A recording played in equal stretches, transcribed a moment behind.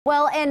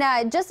Well,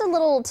 and just a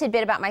little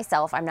tidbit about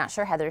myself. I'm not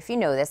sure, Heather, if you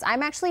know this.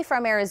 I'm actually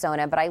from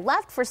Arizona, but I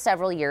left for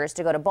several years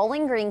to go to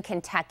Bowling Green,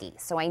 Kentucky.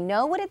 So I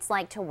know what it's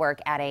like to work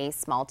at a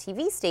small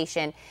TV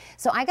station.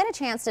 So I got a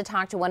chance to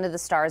talk to one of the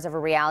stars of a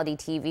reality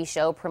TV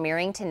show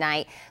premiering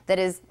tonight that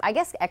is, I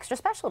guess, extra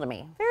special to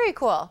me. Very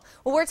cool.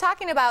 Well, we're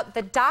talking about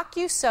the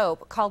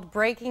docu-soap called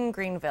Breaking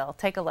Greenville.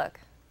 Take a look.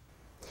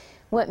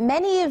 What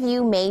many of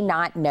you may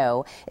not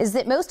know is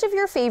that most of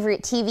your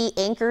favorite TV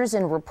anchors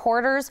and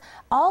reporters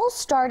all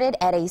started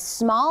at a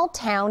small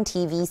town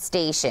TV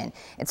station.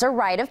 It's a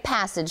rite of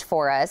passage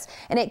for us,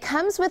 and it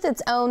comes with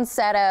its own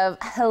set of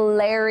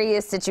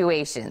hilarious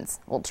situations.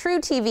 Well,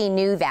 truTV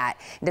knew that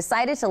and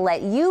decided to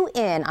let you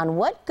in on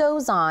what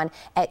goes on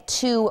at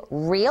two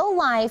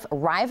real-life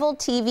rival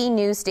TV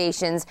news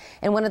stations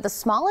in one of the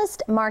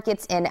smallest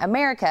markets in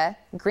America,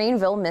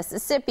 Greenville,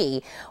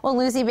 Mississippi. Well,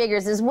 Lucy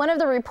Biggers is one of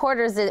the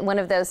reporters at one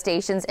of those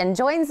stations and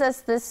joins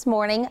us this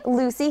morning.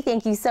 Lucy,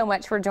 thank you so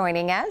much for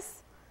joining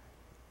us.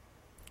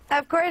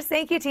 Of course.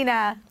 Thank you,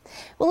 Tina.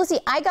 Well, Lucy,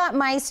 I got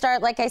my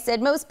start, like I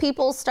said, most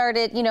people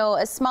started,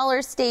 a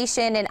smaller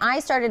station, and I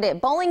started at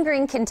Bowling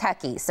Green,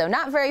 Kentucky, so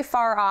not very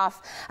far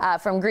off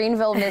from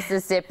Greenville,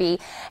 Mississippi.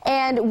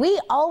 And we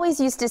always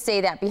used to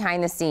say that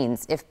behind the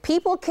scenes. If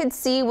people could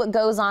see what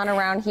goes on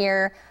around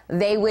here,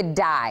 they would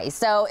die.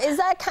 So is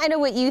that kind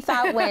of what you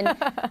thought when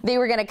they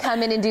were going to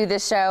come in and do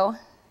this show?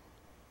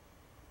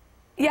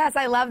 Yes,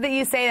 I love that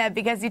you say that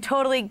because you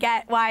totally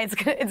get why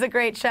it's a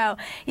great show.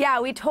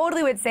 Yeah, we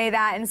totally would say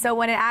that. And so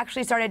when it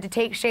actually started to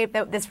take shape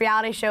that this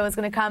reality show was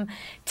going to come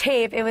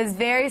tape, it was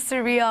very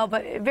surreal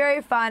but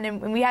very fun.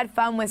 And we had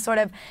fun with sort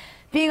of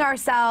being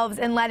ourselves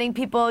and letting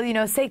people,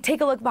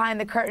 take a look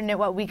behind the curtain at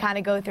what we kind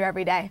of go through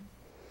every day.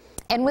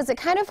 And was it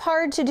kind of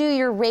hard to do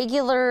your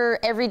regular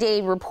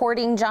everyday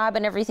reporting job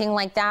and everything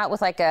like that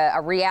with like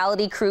a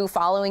reality crew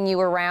following you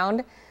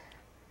around?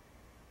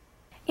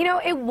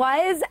 It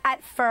was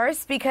at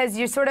first because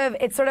it's sort of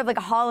like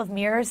a hall of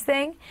mirrors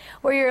thing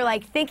where you're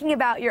like thinking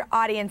about your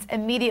audience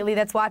immediately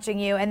that's watching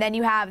you, and then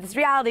you have this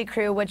reality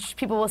crew which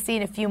people will see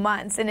in a few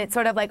months, and it's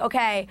sort of like,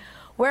 okay,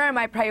 where are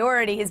my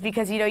priorities?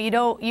 Because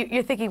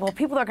you're thinking, well,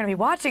 people are going to be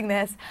watching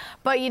this,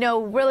 but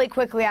really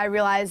quickly I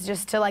realized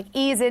just to like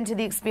ease into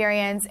the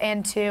experience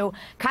and to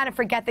kind of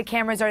forget the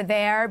cameras are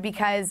there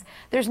because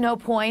there's no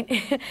point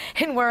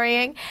in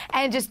worrying,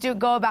 and just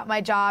go about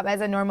my job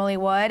as I normally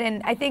would.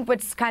 And I think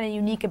what's kind of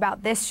unique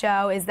about this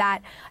show is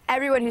that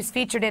everyone who's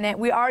featured in it,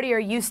 we already are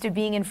used to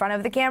being in front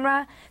of the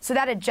camera, so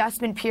that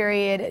adjustment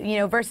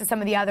period, versus some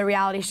of the other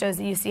reality shows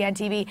that you see on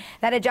TV,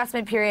 that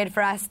adjustment period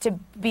for us to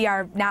be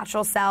our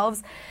natural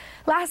selves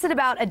lasted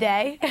about a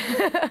day.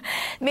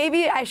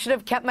 Maybe I should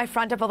have kept my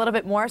front up a little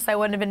bit more so I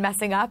wouldn't have been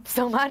messing up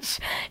so much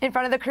in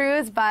front of the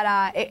crews,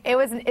 but it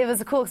was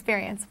a cool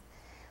experience.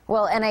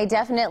 Well, and I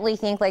definitely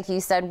think, like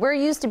you said, we're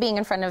used to being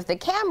in front of the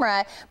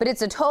camera, but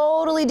it's a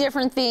totally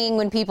different thing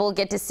when people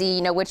get to see,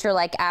 what you're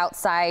like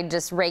outside,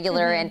 just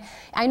regular. Mm-hmm. And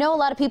I know a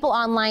lot of people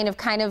online have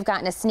kind of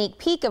gotten a sneak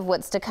peek of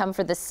what's to come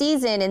for the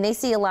season, and they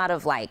see a lot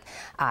of like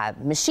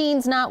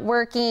machines not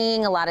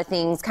working, a lot of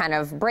things kind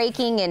of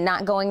breaking and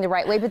not going the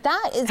right way. But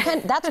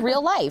that's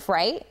real life,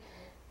 right?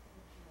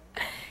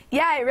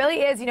 Yeah, it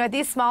really is. At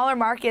these smaller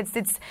markets,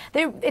 it's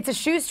a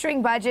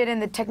shoestring budget,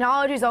 and the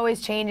technology is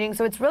always changing.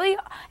 So it's really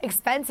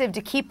expensive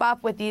to keep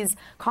up with these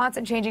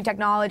constant changing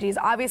technologies.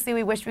 Obviously,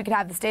 we wish we could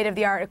have the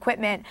state-of-the-art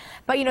equipment,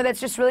 but that's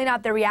just really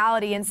not the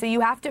reality. And so you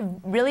have to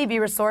really be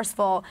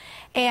resourceful.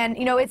 And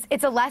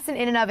it's a lesson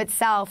in and of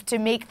itself to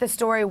make the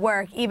story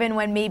work, even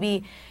when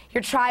maybe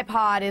your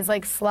tripod is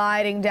like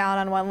sliding down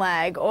on one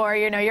leg, or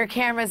your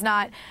camera's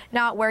not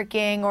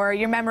working, or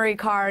your memory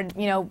card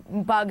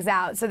bugs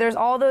out. So there's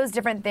all those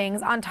different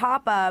things on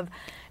top of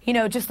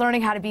just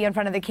learning how to be in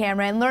front of the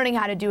camera and learning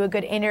how to do a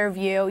good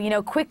interview.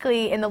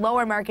 Quickly in the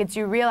lower markets,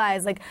 you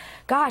realize, like,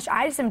 gosh,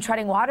 I just am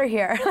treading water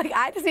here. Like,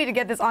 I just need to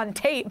get this on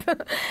tape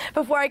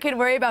before I can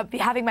worry about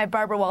having my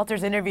Barbara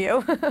Walters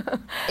interview.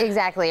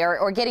 Exactly.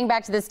 Or getting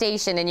back to the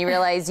station and you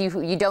realize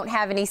you don't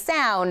have any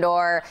sound,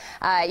 or,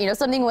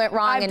 something went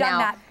wrong. I've done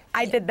that.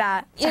 I did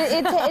that.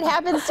 It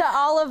happens to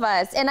all of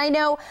us. And I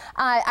know,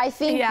 I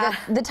think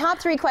the top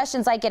three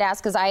questions I get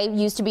asked, because I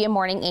used to be a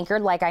morning anchor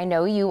like I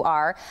know you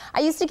are,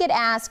 I used to get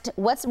asked,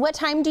 what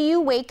time do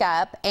you wake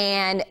up,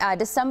 and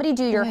does somebody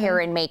do your hair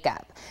and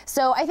makeup?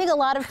 So I think a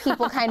lot of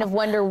people kind of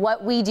wonder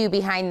what we do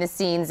behind the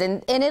scenes,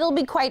 and it'll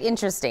be quite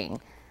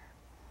interesting.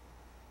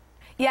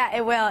 Yeah,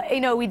 it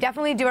will. We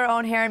definitely do our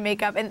own hair and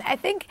makeup. And I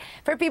think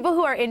for people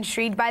who are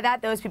intrigued by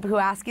that, those people who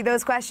ask you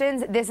those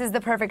questions, this is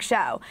the perfect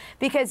show.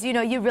 Because,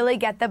 you really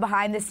get the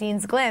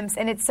behind-the-scenes glimpse,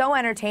 and it's so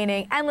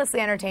entertaining,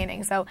 endlessly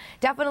entertaining. So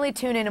definitely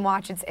tune in and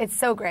watch. It's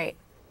so great.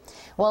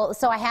 Well,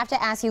 so I have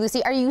to ask you,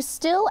 Lucy, are you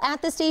still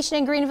at the station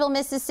in Greenville,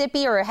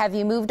 Mississippi, or have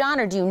you moved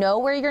on, or do you know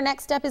where your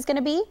next step is going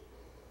to be?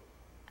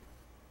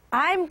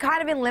 I'm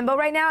kind of in limbo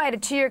right now. I had a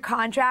 2-year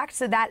contract,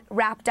 so that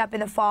wrapped up in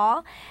the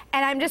fall.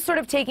 And I'm just sort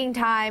of taking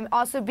time,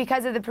 also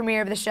because of the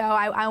premiere of the show.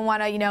 I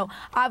want to,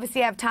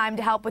 obviously have time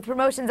to help with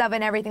promotions of it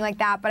and everything like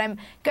that. But I'm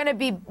going to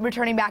be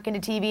returning back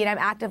into TV, and I'm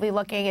actively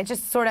looking. It's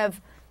just sort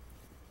of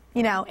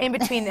you know, in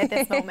between at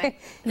this moment.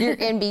 You're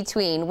in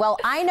between. Well,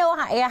 I know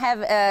I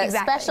have a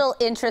special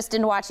interest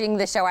in watching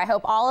the show. I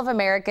hope all of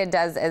America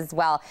does as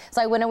well.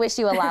 So I want to wish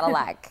you a lot of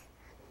luck.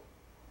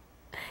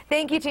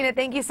 Thank you, Tina.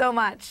 Thank you so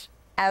much.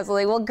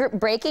 Absolutely. Well,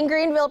 Breaking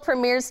Greenville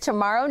premieres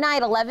tomorrow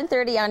night,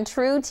 11:30 on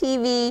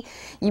truTV.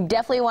 You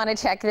definitely want to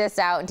check this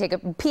out and take a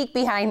peek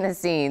behind the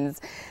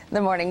scenes.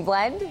 The Morning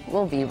Blend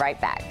will be right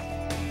back.